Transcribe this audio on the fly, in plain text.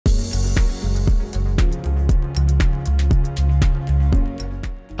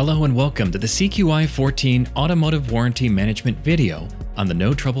Hello and welcome to the CQI14 Automotive Warranty Management video on the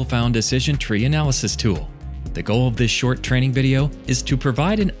No Trouble Found Decision Tree Analysis tool. The goal of this short training video is to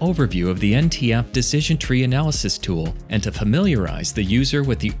provide an overview of the NTF Decision Tree Analysis tool and to familiarize the user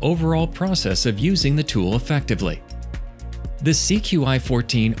with the overall process of using the tool effectively. The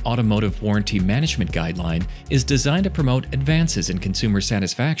CQI-14 Automotive Warranty Management Guideline is designed to promote advances in consumer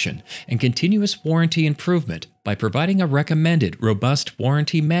satisfaction and continuous warranty improvement by providing a recommended, robust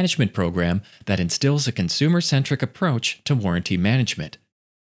warranty management program that instills a consumer-centric approach to warranty management.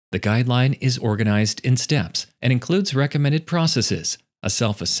 The guideline is organized in steps and includes recommended processes, a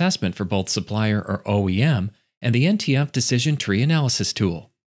self-assessment for both supplier or OEM, and the NTF Decision Tree Analysis tool.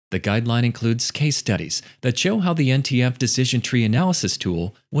 The guideline includes case studies that show how the NTF Decision Tree Analysis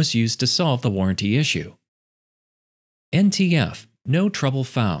tool was used to solve the warranty issue. NTF, no trouble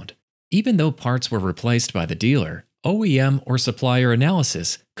found. Even though parts were replaced by the dealer, OEM or supplier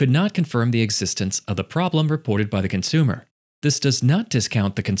analysis could not confirm the existence of the problem reported by the consumer. This does not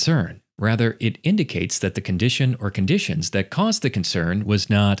discount the concern. Rather, it indicates that the condition or conditions that caused the concern was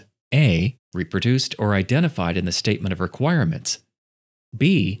not A. reproduced or identified in the statement of requirements,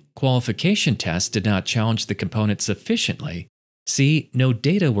 B. qualification tests did not challenge the component sufficiently, C. no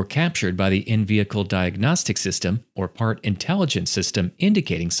data were captured by the in-vehicle diagnostic system or part intelligence system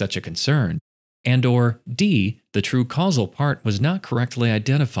indicating such a concern, and or D. the true causal part was not correctly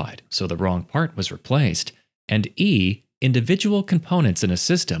identified, so the wrong part was replaced, and E. individual components in a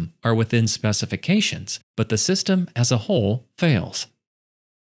system are within specifications, but the system as a whole fails.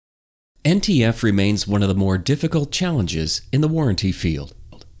 NTF remains one of the more difficult challenges in the warranty field.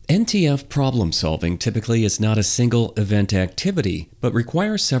 NTF problem solving typically is not a single event activity, but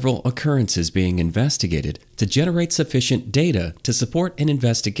requires several occurrences being investigated to generate sufficient data to support an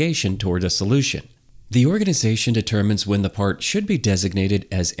investigation toward a solution. The organization determines when the part should be designated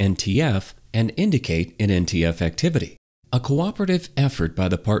as NTF and indicate an NTF activity. A cooperative effort by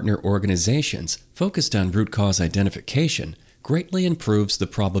the partner organizations focused on root cause identification greatly improves the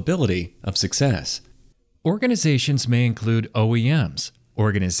probability of success. Organizations may include OEMs,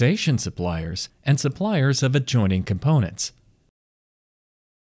 organization suppliers, and suppliers of adjoining components.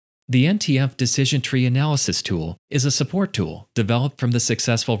 The NTF Decision Tree Analysis tool is a support tool developed from the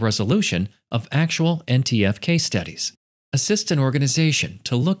successful resolution of actual NTF case studies. Assist an organization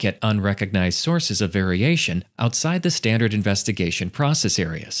to look at unrecognized sources of variation outside the standard investigation process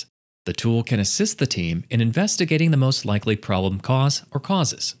areas. The tool can assist the team in investigating the most likely problem cause or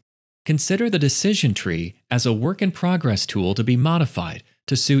causes. Consider the decision tree as a work-in-progress tool to be modified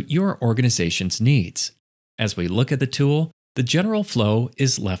to suit your organization's needs. As we look at the tool, the general flow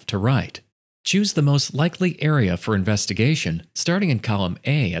is left to right. Choose the most likely area for investigation, starting in column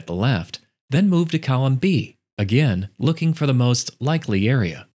A at the left, then move to column B, again looking for the most likely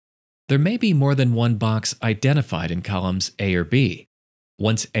area. There may be more than one box identified in columns A or B.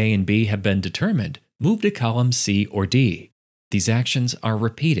 Once A and B have been determined, move to column C or D. These actions are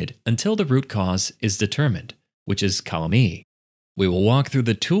repeated until the root cause is determined, which is column E. We will walk through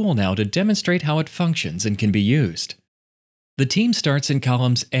the tool now to demonstrate how it functions and can be used. The team starts in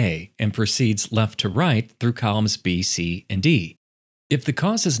columns A and proceeds left to right through columns B, C, and D. If the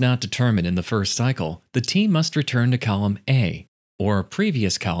cause is not determined in the first cycle, the team must return to column A, or a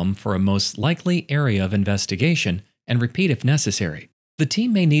previous column for a most likely area of investigation, and repeat if necessary. The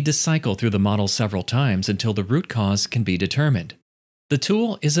team may need to cycle through the model several times until the root cause can be determined. The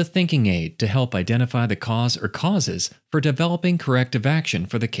tool is a thinking aid to help identify the cause or causes for developing corrective action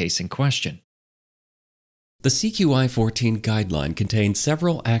for the case in question. The CQI-14 Guideline contains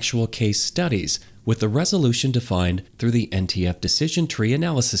several actual case studies with the resolution defined through the NTF Decision Tree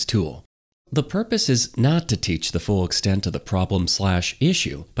Analysis tool. The purpose is not to teach the full extent of the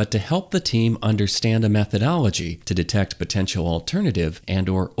problem/issue, but to help the team understand a methodology to detect potential alternative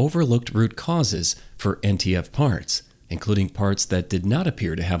and/or overlooked root causes for NTF parts, including parts that did not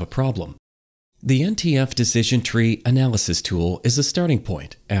appear to have a problem. The NTF Decision Tree Analysis tool is a starting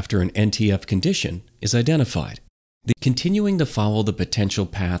point after an NTF condition is identified. Continuing to follow the potential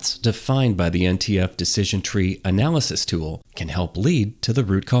paths defined by the NTF Decision Tree Analysis tool can help lead to the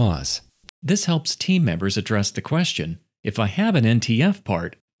root cause. This helps team members address the question, if I have an NTF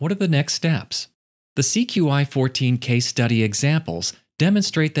part, what are the next steps? The CQI-14 case study examples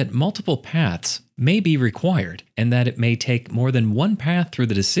demonstrate that multiple paths may be required and that it may take more than one path through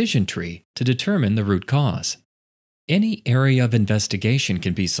the decision tree to determine the root cause. Any area of investigation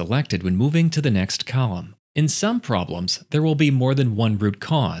can be selected when moving to the next column. In some problems, there will be more than one root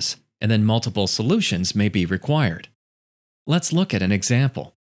cause, and then multiple solutions may be required. Let's look at an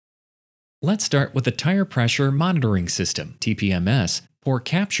example. Let's start with the Tire Pressure Monitoring System, TPMS, Poor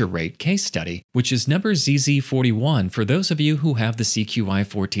Capture Rate case study, which is number ZZ41 for those of you who have the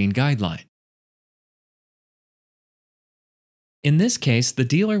CQI-14 Guideline. In this case, the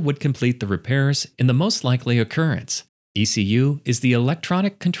dealer would complete the repairs in the most likely occurrence. ECU is the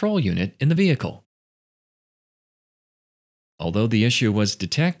electronic control unit in the vehicle. Although the issue was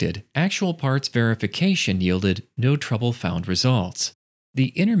detected, actual parts verification yielded no trouble found results. The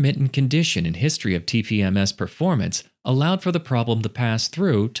intermittent condition and history of TPMS performance allowed for the problem to pass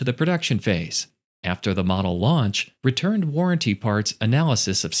through to the production phase. After the model launch, returned warranty parts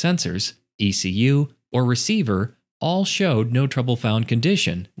analysis of sensors, ECU, or receiver all showed no trouble found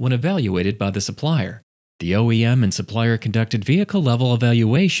condition when evaluated by the supplier. The OEM and supplier conducted vehicle-level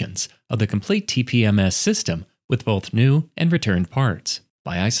evaluations of the complete TPMS system with both new and returned parts.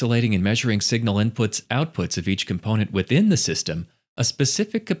 By isolating and measuring signal inputs/outputs of each component within the system, a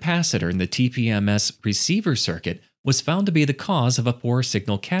specific capacitor in the TPMS receiver circuit was found to be the cause of a poor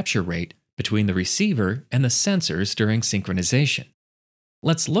signal capture rate between the receiver and the sensors during synchronization.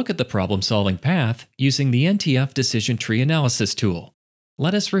 Let's look at the problem-solving path using the NTF decision tree analysis tool.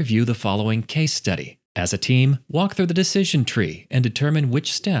 Let us review the following case study. As a team, walk through the decision tree and determine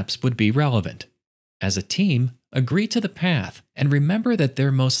which steps would be relevant. As a team, agree to the path and remember that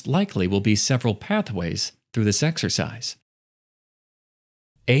there most likely will be several pathways through this exercise.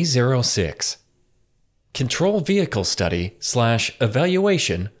 A06. Control vehicle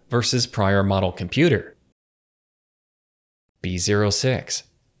study/evaluation versus prior model computer. B06.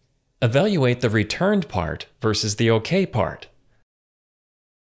 Evaluate the returned part versus the OK part.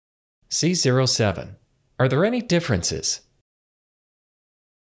 C07. Are there any differences?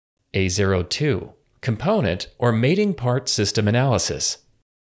 A02. Component or mating part system analysis.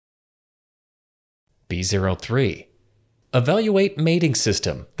 B03. Evaluate mating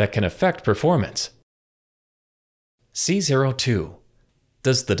system that can affect performance. C02.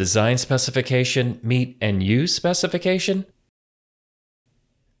 Does the design specification meet end use specification?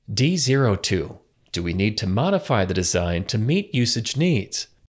 D02. Do we need to modify the design to meet usage needs?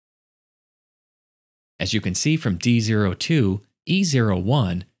 As you can see from D02,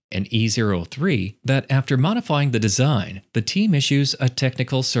 E01, and E03 that after modifying the design, the team issues a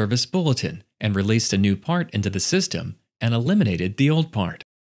technical service bulletin and released a new part into the system and eliminated the old part.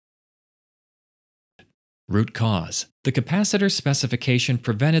 Root cause. The capacitor specification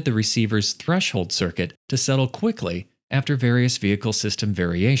prevented the receiver's threshold circuit to settle quickly after various vehicle system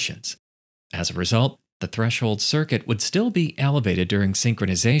variations. As a result, the threshold circuit would still be elevated during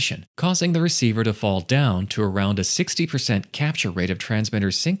synchronization, causing the receiver to fall down to around a 60% capture rate of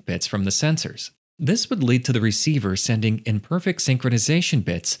transmitter sync bits from the sensors. This would lead to the receiver sending imperfect synchronization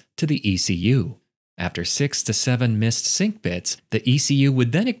bits to the ECU. After 6 to 7 missed sync bits, the ECU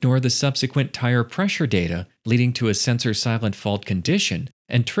would then ignore the subsequent tire pressure data, leading to a sensor silent fault condition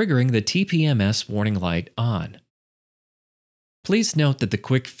and triggering the TPMS warning light on. Please note that the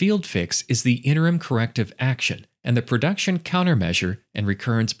quick field fix is the interim corrective action, and the production countermeasure and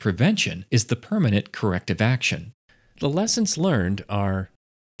recurrence prevention is the permanent corrective action. The lessons learned are: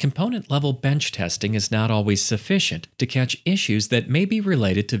 component-level bench testing is not always sufficient to catch issues that may be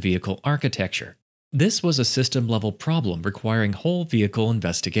related to vehicle architecture. This was a system-level problem requiring whole vehicle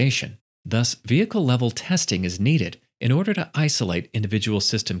investigation. Thus, vehicle-level testing is needed in order to isolate individual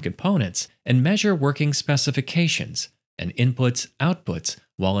system components and measure working specifications and inputs/outputs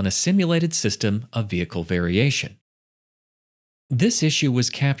while in a simulated system of vehicle variation. This issue was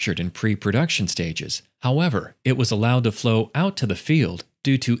captured in pre-production stages. However, it was allowed to flow out to the field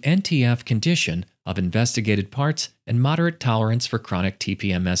due to NTF condition of investigated parts and moderate tolerance for chronic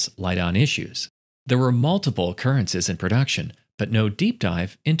TPMS light-on issues. There were multiple occurrences in production, but no deep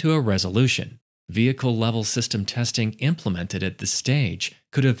dive into a resolution. Vehicle-level system testing implemented at this stage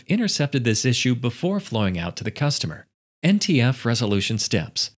could have intercepted this issue before flowing out to the customer. NTF resolution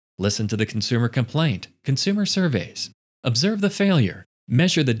steps. Listen to the consumer complaint, consumer surveys. Observe the failure.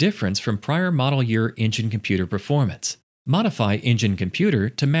 Measure the difference from prior model year engine computer performance. Modify engine computer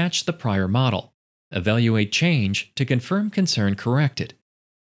to match the prior model. Evaluate change to confirm concern corrected.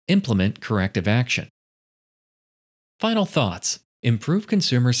 Implement corrective action. Final thoughts. Improve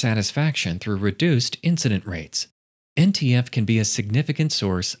consumer satisfaction through reduced incident rates. NTF can be a significant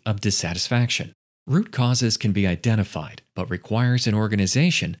source of dissatisfaction. Root causes can be identified, but requires an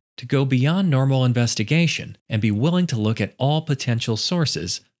organization to go beyond normal investigation and be willing to look at all potential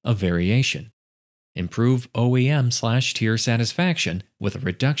sources of variation. Improve OEM/tier satisfaction with a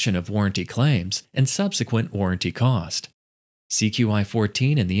reduction of warranty claims and subsequent warranty cost.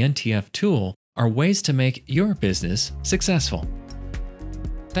 CQI14 and the NTF tool are ways to make your business successful.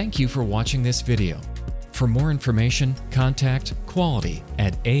 Thank you for watching this video. For more information, contact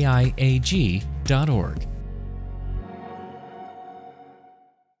quality@aiag.org.